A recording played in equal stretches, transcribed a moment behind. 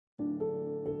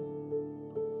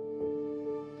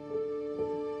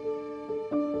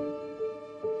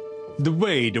The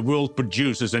way the world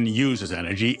produces and uses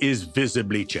energy is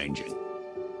visibly changing.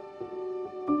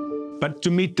 But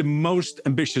to meet the most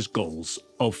ambitious goals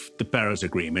of the Paris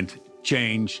Agreement,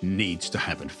 change needs to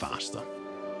happen faster.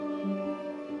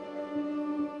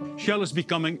 Shell is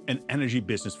becoming an energy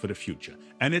business for the future,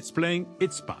 and it's playing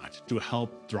its part to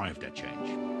help drive that change.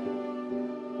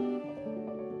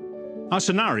 Our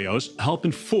scenarios help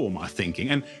inform our thinking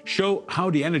and show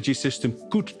how the energy system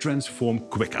could transform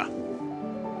quicker.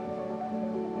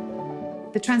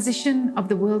 The transition of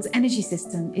the world's energy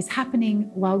system is happening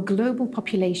while global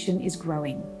population is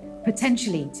growing,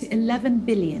 potentially to 11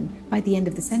 billion by the end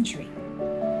of the century.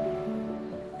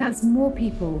 That's more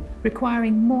people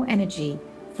requiring more energy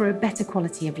for a better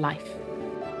quality of life.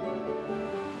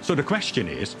 So the question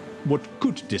is, what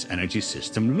could this energy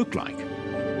system look like?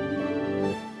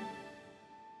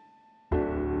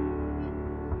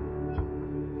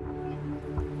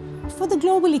 For the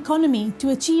global economy to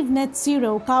achieve net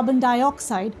zero carbon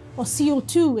dioxide or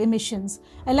CO2 emissions,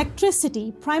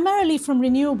 electricity, primarily from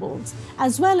renewables,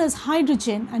 as well as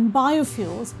hydrogen and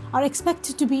biofuels, are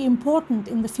expected to be important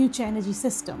in the future energy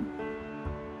system.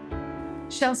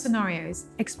 Shell scenarios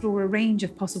explore a range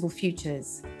of possible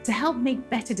futures to help make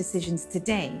better decisions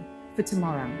today for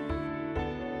tomorrow.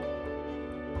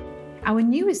 Our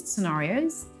newest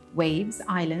scenarios, Waves,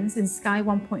 Islands, and Sky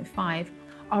 1.5,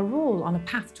 are all on a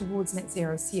path towards net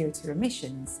zero CO2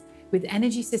 emissions, with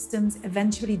energy systems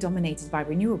eventually dominated by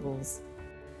renewables.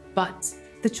 But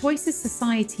the choices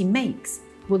society makes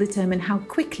will determine how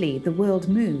quickly the world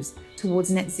moves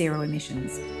towards net zero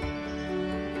emissions.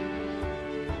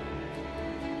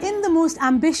 In the most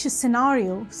ambitious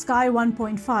scenario, Sky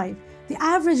 1.5, the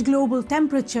average global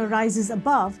temperature rises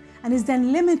above and is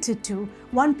then limited to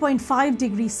 1.5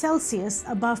 degrees Celsius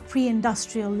above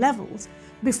pre-industrial levels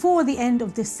before the end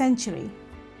of this century.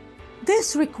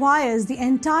 This requires the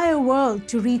entire world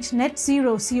to reach net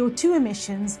zero CO2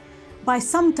 emissions by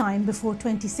sometime before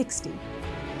 2060.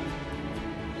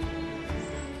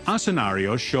 Our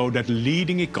scenarios show that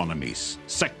leading economies,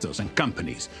 sectors and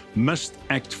companies must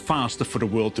act faster for the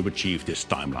world to achieve this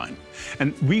timeline.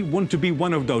 And we want to be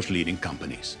one of those leading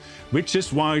companies, which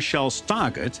is why Shell's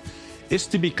target is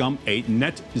to become a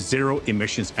net zero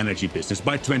emissions energy business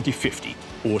by 2050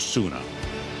 or sooner.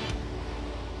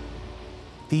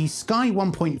 The Sky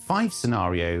 1.5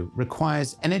 scenario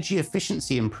requires energy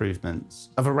efficiency improvements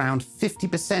of around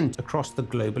 50% across the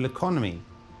global economy.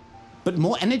 But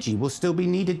more energy will still be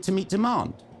needed to meet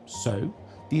demand. So,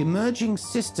 the emerging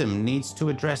system needs to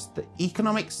address the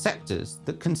economic sectors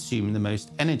that consume the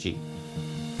most energy.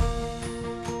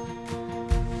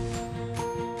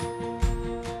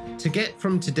 To get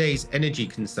from today's energy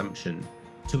consumption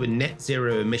to a net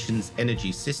zero emissions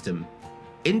energy system,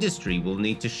 industry will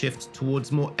need to shift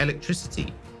towards more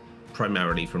electricity,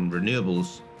 primarily from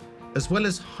renewables, as well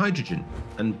as hydrogen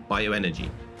and bioenergy.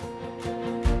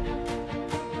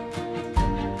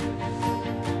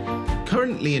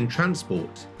 Currently in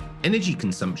transport, energy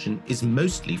consumption is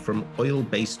mostly from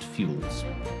oil-based fuels.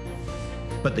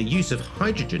 But the use of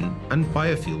hydrogen and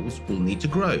biofuels will need to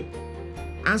grow,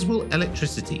 as will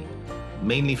electricity,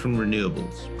 mainly from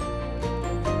renewables.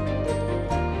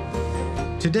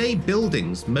 Today,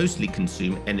 buildings mostly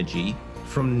consume energy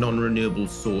from non-renewable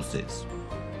sources.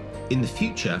 In the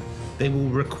future, they will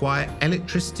require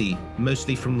electricity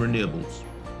mostly from renewables,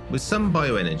 with some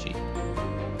bioenergy.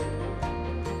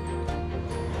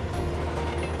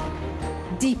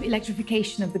 Deep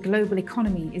electrification of the global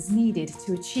economy is needed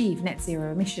to achieve net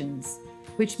zero emissions,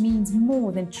 which means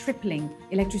more than tripling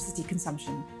electricity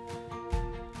consumption.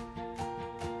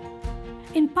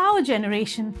 In power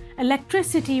generation,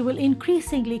 electricity will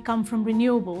increasingly come from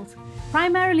renewables,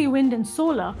 primarily wind and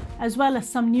solar, as well as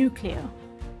some nuclear.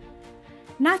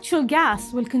 Natural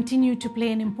gas will continue to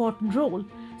play an important role,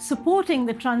 supporting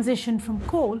the transition from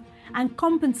coal and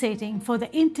compensating for the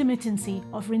intermittency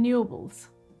of renewables.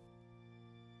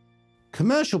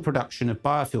 Commercial production of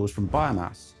biofuels from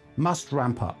biomass must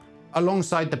ramp up,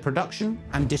 alongside the production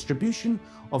and distribution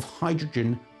of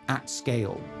hydrogen at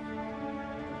scale.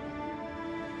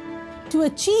 To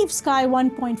achieve Sky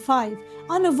 1.5,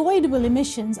 unavoidable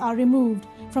emissions are removed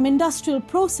from industrial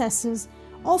processes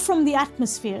or from the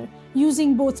atmosphere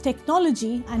using both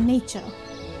technology and nature.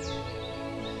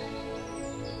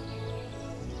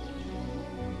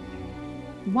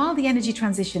 While the energy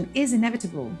transition is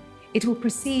inevitable, it will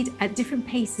proceed at different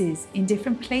paces in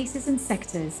different places and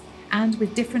sectors and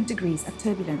with different degrees of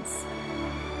turbulence.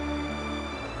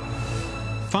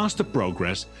 Faster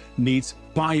progress needs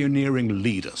pioneering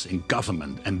leaders in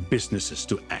government and businesses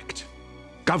to act.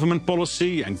 Government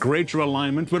policy and greater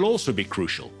alignment will also be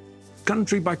crucial.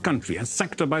 country by country and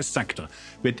sector by sector,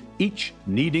 with each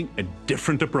needing a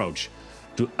different approach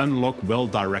to unlock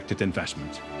well-directed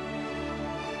investment.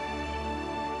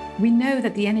 We know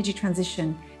that the energy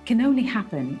transition can only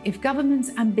happen if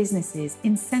governments and businesses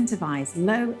incentivize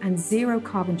low and zero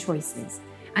carbon choices,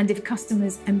 and if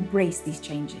customers embrace these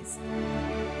changes.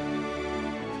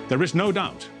 There is no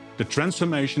doubt the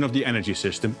transformation of the energy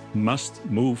system must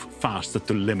move faster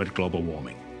to limit global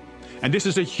warming. And this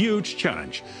is a huge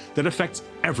challenge that affects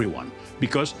everyone,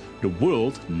 because the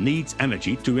world needs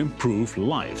energy to improve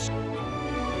lives.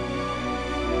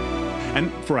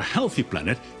 And for a healthy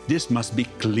planet, this must be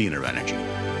cleaner energy.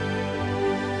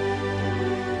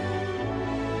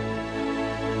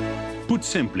 Put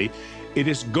simply, it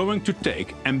is going to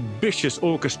take ambitious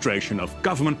orchestration of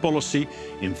government policy,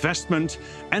 investment,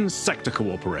 and sector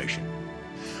cooperation.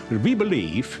 But we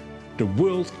believe the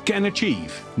world can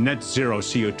achieve net zero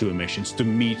CO2 emissions to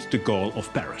meet the goal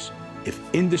of Paris if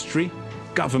industry,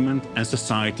 government, and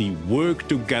society work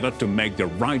together to make the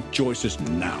right choices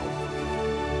now.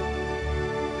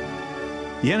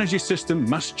 The energy system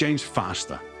must change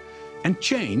faster, and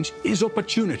change is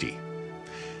opportunity.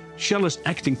 Shell is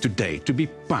acting today to be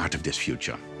part of this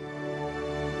future.